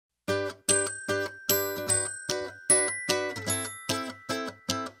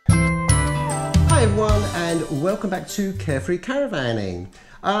Hi everyone, and welcome back to Carefree Caravanning.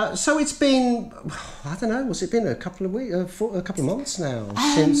 So it's been, I don't know, what's it been, a couple of weeks, a couple of months now?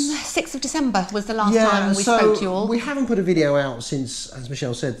 Since 6th of December was the last time we spoke to you all. We haven't put a video out since, as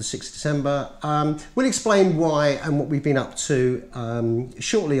Michelle said, the 6th of December. We'll explain why and what we've been up to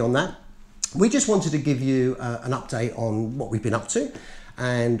shortly on that. We just wanted to give you an update on what we've been up to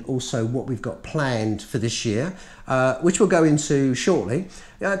and also what we've got planned for this year, which we'll go into shortly.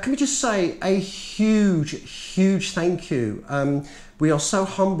 Can we just say a huge thank you. We are so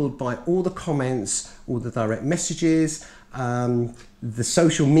humbled by all the comments, all the direct messages, the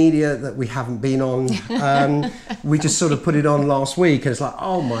social media that we haven't been on. We just sort of put it on last week and it's like,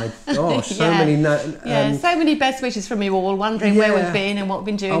 oh my gosh, so many so many best wishes from you all, wondering where we've been and what we've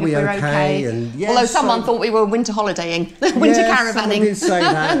been doing, if we're okay. And, although someone thought we were winter holidaying, winter caravanning. Did say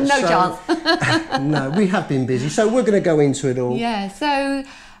that. No chance. No, we have been busy, so we're going to go into it all. Yeah, so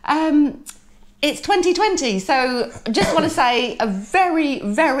it's 2020, so just want to say a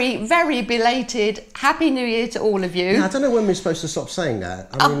very belated Happy New Year to all of you. Yeah, I don't know when we're supposed to stop saying that.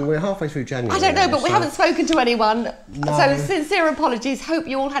 I mean, we're halfway through January. I don't know, but we so haven't spoken to anyone. No. So sincere apologies. Hope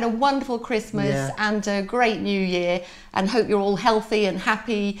you all had a wonderful Christmas and a great New Year, and hope you're all healthy and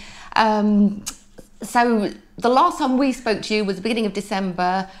happy. So the last time we spoke to you was the beginning of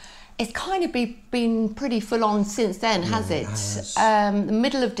December. It's kind of been pretty full on since then, has it? The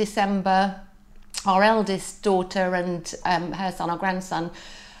middle of December, our eldest daughter and her son, our grandson,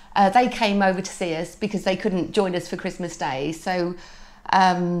 they came over to see us because they couldn't join us for Christmas Day. So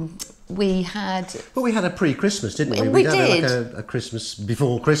we had... Well, we had a pre-Christmas, didn't we? We did. Had like a Christmas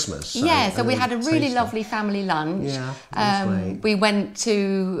before Christmas. So, so we had a really lovely family lunch. Yeah, that was great. We went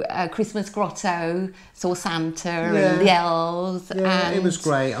to Christmas Grotto, saw Santa and the elves. Yeah, and it was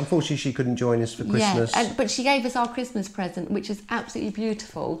great. Unfortunately, she couldn't join us for Christmas. Yeah, but she gave us our Christmas present, which is absolutely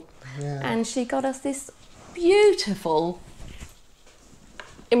beautiful. Yeah. And she got us this beautiful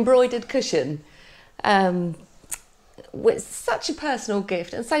embroidered cushion. With such a personal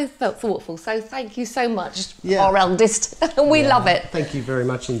gift and so thoughtful. So thank you so much, our eldest. We love it. Thank you very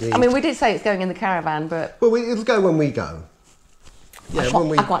much indeed. I mean, we did say it's going in the caravan, but... Well, it'll go when we go. Yeah,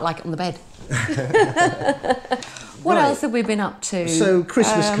 I quite like it on the bed. What else have we been up to? So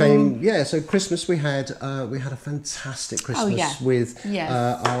Christmas came. Yeah, so Christmas we had a fantastic Christmas with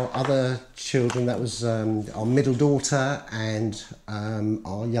our other children. That was our middle daughter and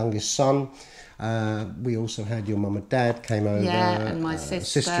our youngest son. We also had your mum and dad came over. Yeah, and my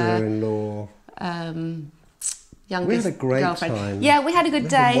sister-in-law. Youngest we had a great girlfriend. time. Yeah, we had a good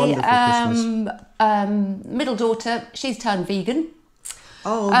day. Christmas. Middle daughter, she's turned vegan.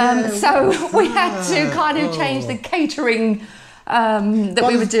 Oh, so we had to kind of change the catering that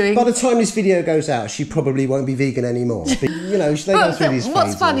we were doing. By the time this video goes out, she probably won't be vegan anymore. But, you know, they go through these phases.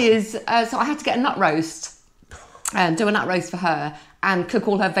 What's funny is, so I had to get a nut roast, do a nut roast for her, and cook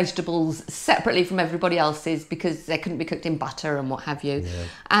all her vegetables separately from everybody else's because they couldn't be cooked in butter and what have you. Yeah.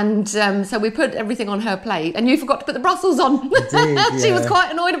 And so we put everything on her plate, and you forgot to put the Brussels on. She was quite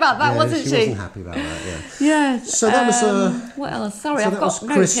annoyed about that, wasn't she? She wasn't happy about that, yeah. So that was... what else? Sorry, so I've got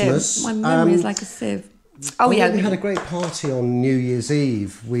Christmas. My memory is like a sieve. We had a great party on New Year's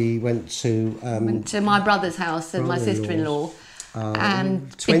Eve. We went to my brother's house and my sister-in-law. And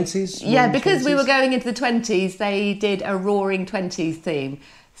 20s? Because we were going into the 20s, they did a Roaring 20s theme.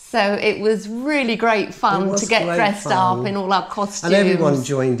 So it was really great fun to get dressed up in all our costumes. And everyone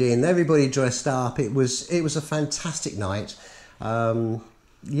joined in, everybody dressed up. It was a fantastic night. It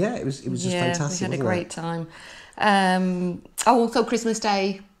was just fantastic. We had a great time. Also Christmas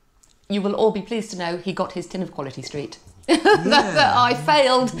Day, you will all be pleased to know he got his tin of Quality Street. that I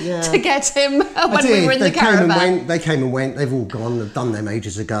failed to get him when we were in the caravan. They came and went. They've all gone. I've done them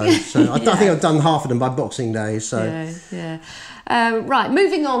ages ago. So I think I've done half of them by Boxing Day. So right,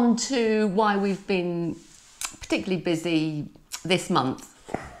 moving on to why we've been particularly busy this month.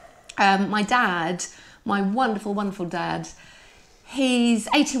 My dad, my wonderful dad, he's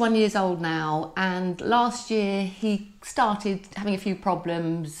 81 years old now, and last year he started having a few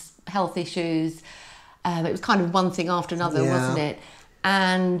problems, health issues. It was kind of one thing after another, wasn't it?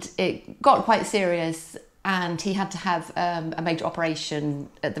 And it got quite serious, and he had to have a major operation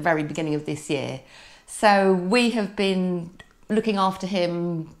at the very beginning of this year. So we have been looking after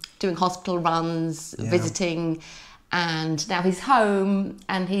him, doing hospital runs, visiting, and now he's home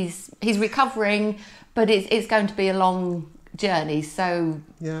and he's recovering, but it's going to be a long journey. So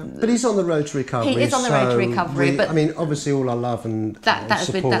but he's on the road to recovery. He is on the road to recovery. But I mean, obviously, all our love and that's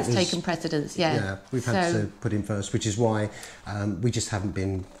taken precedence. Yeah, we've had to put him first, which is why we just haven't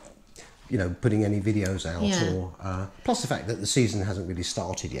been putting any videos out, Yeah. or plus the fact that the season hasn't really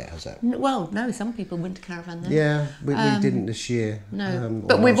started yet, has it? Well, no, some people went to Caravan then. Yeah, we didn't this year. No, or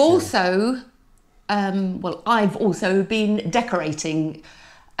but we've last year. also, I've also been decorating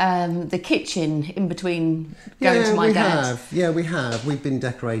the kitchen in between going to my dad. We have. We've been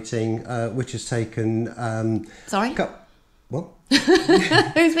decorating, which has taken. Sorry? What?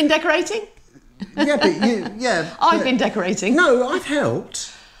 Who's been decorating? Yeah, but I've been decorating. No, I've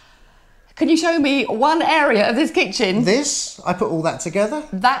helped. Can you show me one area of this kitchen? I put all that together.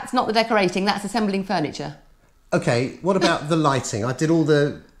 That's not the decorating, that's assembling furniture. Okay, what about the lighting? I did all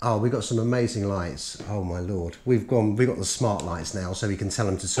the... Oh, we got some amazing lights. Oh my lord. We've got the smart lights now, so we can tell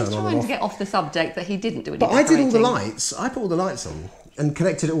them to turn He's on and trying off. to get off the subject that he didn't do any But I decorating. did all the lights. I put all the lights on and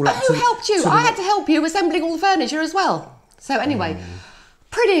connected it all But up. who helped you? I had to help you assembling all the furniture as well. So anyway...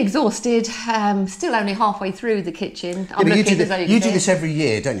 Pretty exhausted, still only halfway through the kitchen. I'm Yeah, looking you do this every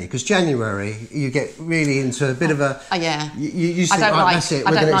year, don't you? Because January, you get really into a bit of a... Oh, yeah. You I don't like, that's it.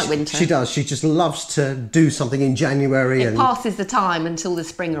 I don't like winter. She does. She just loves to do something in January. It passes the time until the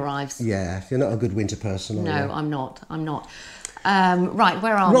spring arrives. Yeah, you're not a good winter person, are you? No, I'm not. Right,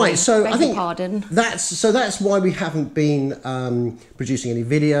 where are we? Right, so Beg I think your pardon. that's why we haven't been producing any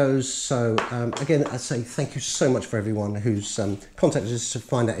videos. So again, I say thank you so much for everyone who's contacted us to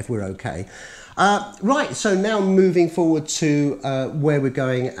find out if we're okay. Right, so now moving forward to where we're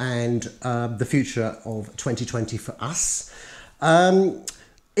going and the future of 2020 for us.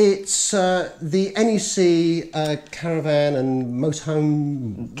 It's the NEC Caravan and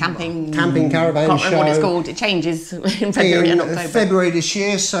Motorhome Camping Caravan can't show. remember what it's called. It changes in February and October. February this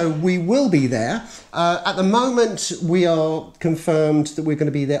year, so we will be there. At the moment, we are confirmed that we're going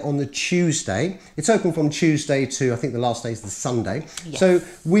to be there on the Tuesday. It's open from Tuesday to, I think the last day is the Sunday. Yes. So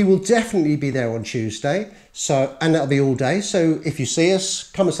we will definitely be there on Tuesday. So, and that'll be all day. So if you see us,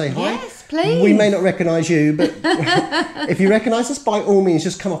 come and say hi. Yes, please. We may not recognise you, but if you recognise us, by all means,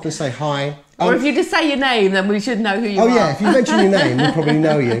 just come up and say hi. Or if you just say your name, then we should know who you are. Oh yeah, if you mention your name, we'll probably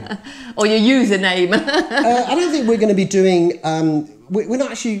know you. Or your username. I don't think we're going to be doing... we're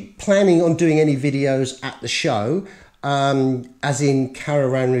not actually planning on doing any videos at the show, as in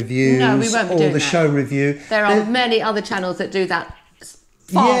Caravan reviews No, we won't be or doing the that. show review. There are many other channels that do that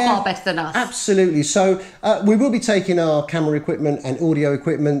far better than us. Absolutely. So we will be taking our camera equipment and audio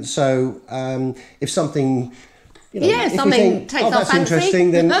equipment. So if something... if something we think, takes our that's fancy.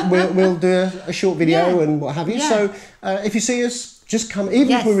 interesting, then we'll do a short video and what have you. Yeah. So if you see us, just come. Even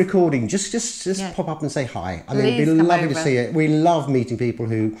Yes. if we're recording, just Yeah. pop up and say hi. I mean, Please it'd be come lovely to over. see it. We love meeting people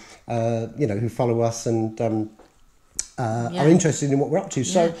who, who follow us and are interested in what we're up to.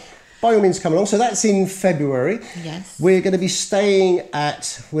 So. Yeah. By all means, come along. So that's in February. Yes. We're going to be staying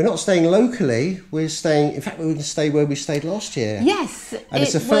we're not staying locally. We're staying, in fact, we're going to stay where we stayed last year. Yes. And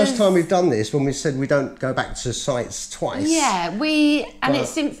it's the first time we've done this when we said we don't go back to sites twice. Yeah,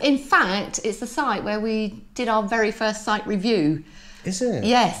 it's in fact, it's the site where we did our very first site review. Is it?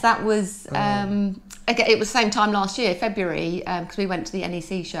 Yes, that was, again, it was the same time last year, February, because we went to the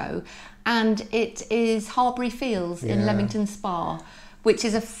NEC show. And it is Harbury Fields in Leamington Spa, which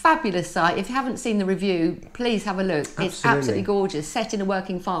is a fabulous site. If you haven't seen the review, please have a look. It's absolutely gorgeous, set in a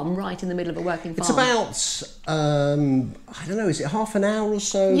working farm, right in the middle of a working farm. It's about, I don't know, is it half an hour or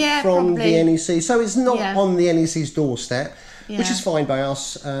so Yeah, from probably. the NEC? So it's not Yeah. on the NEC's doorstep, which Yeah. is fine by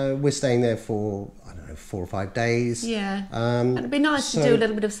us. We're staying there for, I don't know, 4 or 5 days. Yeah, and it'd be nice to do a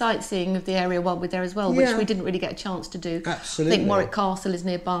little bit of sightseeing of the area while we're there as well, which Yeah. we didn't really get a chance to do. Absolutely. I think Warwick Castle is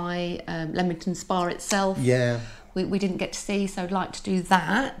nearby, Leamington Spa itself. Yeah. We didn't get to see, so I'd like to do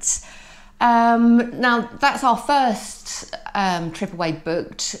that. Now, that's our first trip away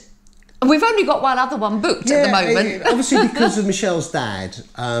booked. We've only got one other one booked at the moment. Obviously, because of Michelle's dad,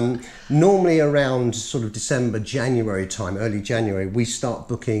 normally around sort of December, January time, early January, we start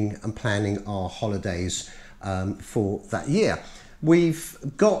booking and planning our holidays for that year. We've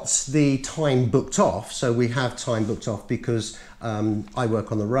got the time booked off, so we have time booked off because I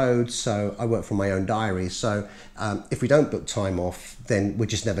work on the road, so I work from my own diary. So if we don't book time off, then we're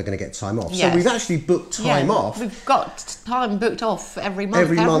just never going to get time off. Yes. So we've actually booked time off. We've got time booked off every month,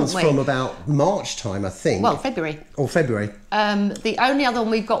 Every month haven't we? from about March time, I think. Well, February. Or February. The only other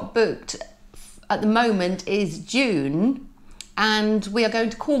one we've got booked at the moment is June, and we are going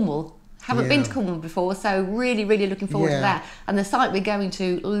to Cornwall. Haven't been to Cornwall before, so really, really looking forward to that. And the site we're going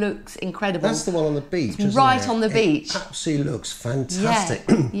to looks incredible. That's the one on the beach, isn't Right it? on the beach. It absolutely looks fantastic.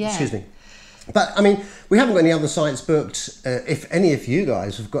 Yeah. Excuse me. But I mean, we haven't got any other sites booked. If any of you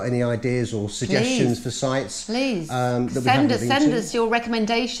guys have got any ideas or suggestions for sites, please that send us your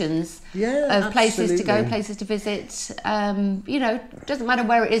recommendations of places to go, places to visit. You know, doesn't matter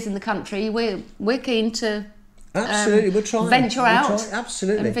where it is in the country. We're keen to we'll try venture out,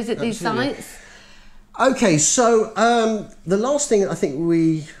 absolutely, and visit these sites. Okay, so the last thing I think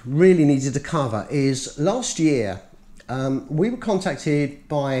we really needed to cover is last year. We were contacted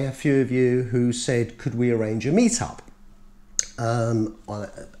by a few of you who said, could we arrange a meetup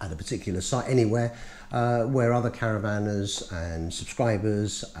at a particular site anywhere where other caravanners and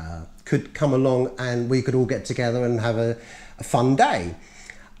subscribers could come along and we could all get together and have a fun day.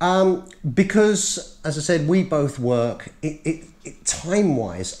 Because, as I said, we both work,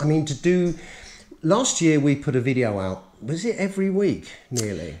 time-wise, I mean, last year we put a video out, was it every week,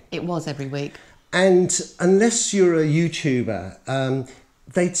 nearly? It was every week. And unless you're a YouTuber,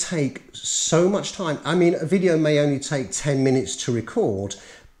 they take so much time. I mean, a video may only take 10 minutes to record,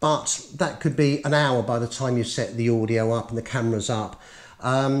 but that could be an hour by the time you set the audio up and the cameras up.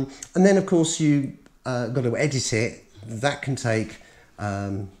 And then, of course, you got to edit it. That can take,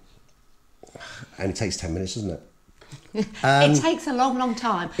 only takes 10 minutes, doesn't it? It takes a long, long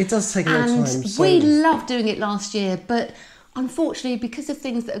time. It does take a long time. And we loved doing it last year, but unfortunately, because of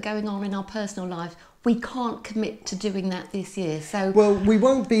things that are going on in our personal life, we can't commit to doing that this year. So, well, we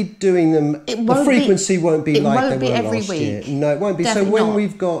won't be doing them. The frequency won't be like they were last year. No, it won't be. So when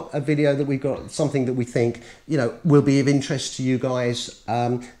we've got a video that we've got something that we think, you know, will be of interest to you guys,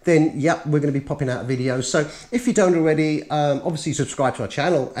 then yep, we're going to be popping out a video. So if you don't already, obviously subscribe to our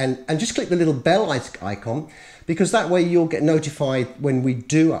channel and just click the little bell icon, because that way you'll get notified when we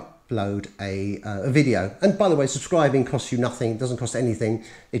do upload a video. And by the way, subscribing costs you nothing, doesn't cost anything.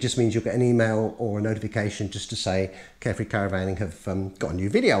 It just means you'll get an email or a notification just to say Carefree Caravanning have got a new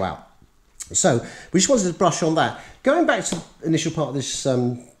video out. So we just wanted to brush on that. Going back to the initial part of this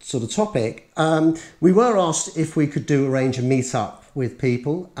sort of topic, we were asked if we could arrange a meetup with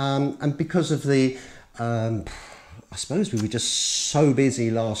people, and because of the I suppose we were just so busy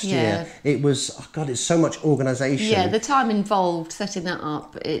last year. It was, oh God, it's so much organisation. Yeah, the time involved setting that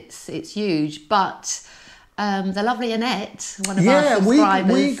up, it's huge. But the lovely Annette, one of our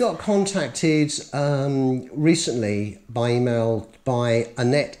subscribers... we got contacted recently by email by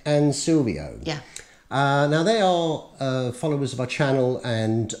Annette and Silvio. Yeah. Now they are followers of our channel,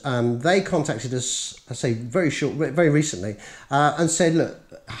 and they contacted us, I say very recently, and said, look,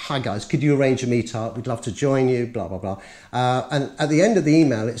 hi guys, could you arrange a meetup? We'd love to join you, blah, blah, blah. And at the end of the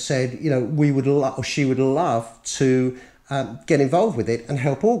email, it said, you know, we would or she would love to get involved with it and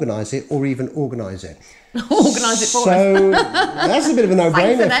help organise it, or even organise it. Organise it for us. So that's a bit of a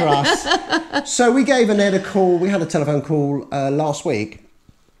no-brainer for us. So we gave Annette a call. We had a telephone call last week.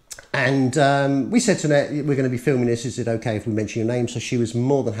 And we said to Annette, we're going to be filming this. Is it okay if we mention your name? So she was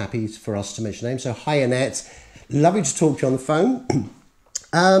more than happy for us to mention your name. So hi, Annette. Lovely to talk to you on the phone.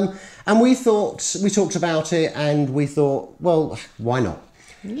 And we talked about it, and we thought, well, why not?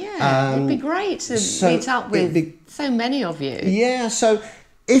 Yeah, it'd be great to meet up with so many of you. Yeah, so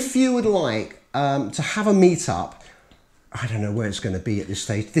if you would like to have a meetup, I don't know where it's going to be at this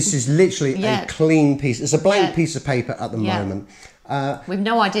stage. This is literally a clean piece. It's a blank piece of paper at the moment. We've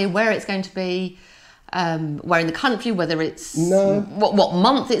no idea where it's going to be, where in the country, whether it's what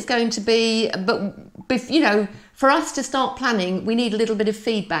month it's going to be. But you know, for us to start planning, we need a little bit of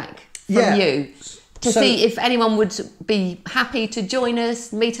feedback from you to see if anyone would be happy to join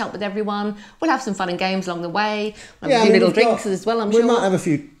us, meet up with everyone. We'll have some fun and games along the way. We'll have a few little drinks as well, I'm sure. We might have a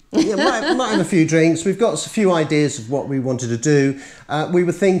few. might have a few drinks. We've got a few ideas of what we wanted to do. We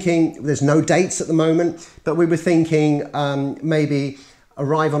were thinking, there's no dates at the moment, but we were thinking maybe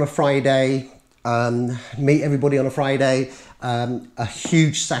arrive on a Friday, meet everybody on a Friday, a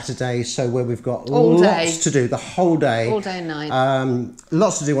huge Saturday, so where we've got lots to do, the whole day. All day and night.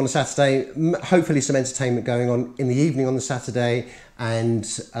 Lots to do on a Saturday, hopefully some entertainment going on in the evening on the Saturday, and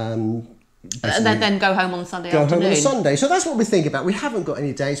then go home on Sunday afternoon. Go home on Sunday. So that's what we think about. We haven't got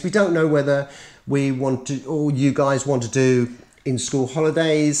any dates. We don't know whether we want to, or you guys want to do in school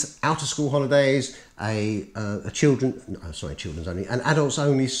holidays, out of school holidays, children's only, an adults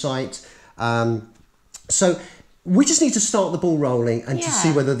only site. So we just need to start the ball rolling and to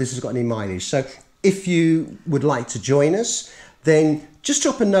see whether this has got any mileage. So if you would like to join us, then just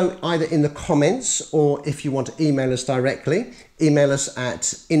drop a note either in the comments, or if you want to email us directly, email us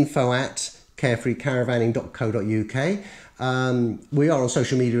at info@carefreecaravaning.co.uk. We are on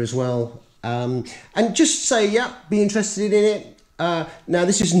social media as well. And just say, be interested in it. Now,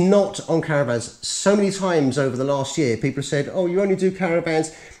 this is not on Caravans. So many times over the last year, people have said, oh, you only do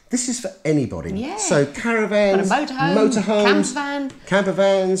Caravans. This is for anybody. Yeah. So caravans, got a motorhome, camper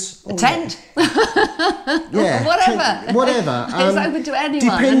vans, a tent, yeah, whatever. Whatever. It's open to anyone.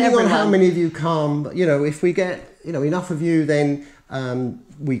 Depending and on how many of you come, you know, if we get enough of you, then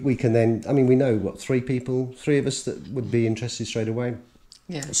we can then. I mean, we know what three of us that would be interested straight away.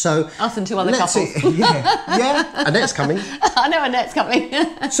 Yeah. So us and two other couples. Yeah. Annette's coming. I know Annette's coming.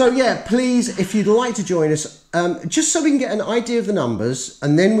 So yeah, please, if you'd like to join us, just so we can get an idea of the numbers,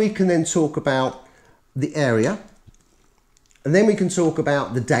 and then we can then talk about the area, and then we can talk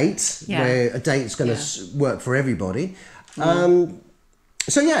about the date, where a date's going to work for everybody.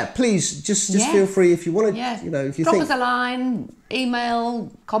 So yeah, please just feel free if you want to. If you drop us a line, email,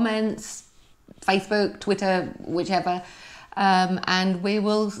 comments, Facebook, Twitter, whichever. And we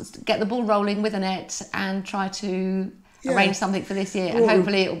will get the ball rolling with Annette and try to arrange something for this year, and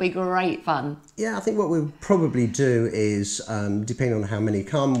hopefully it will be great fun. Yeah, I think what we'll probably do is, depending on how many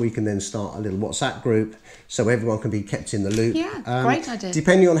come, we can then start a little WhatsApp group so everyone can be kept in the loop. Yeah, great idea.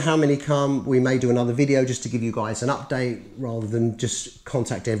 Depending on how many come, we may do another video just to give you guys an update rather than just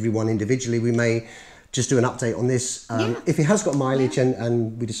contact everyone individually. We may just do an update on this if it has got mileage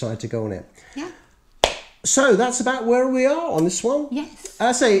and we decide to go on it. Yeah. So that's about where we are on this one. Yes.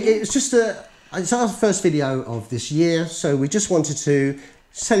 I say it's just it's our first video of this year, so we just wanted to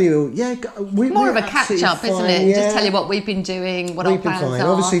tell you, more of a catch up, isn't it? Yeah. Just tell you what we've been doing, what our plans are.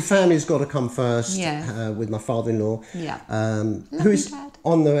 Obviously, family's got to come first. With my father-in-law, who's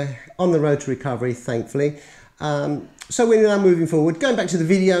on the road to recovery, thankfully. So we're now moving forward. Going back to the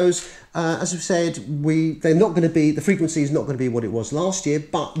videos, as we've said, they're not going to be, the frequency is not going to be what it was last year,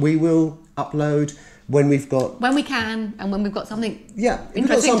 but we will upload when we can, and when we've got something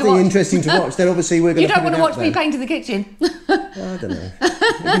interesting to watch, then obviously we're going to. You don't want to watch me paint in the kitchen. I don't know.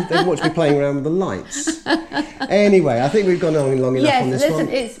 They watch me playing around with the lights. Anyway, I think we've gone on long enough on this one.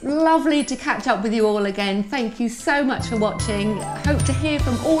 It's lovely to catch up with you all again. Thank you so much for watching. Hope to hear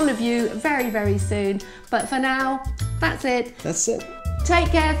from all of you very, very soon. But for now, that's it. That's it.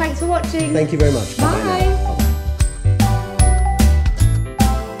 Take care. Thanks for watching. Thank you very much. Bye.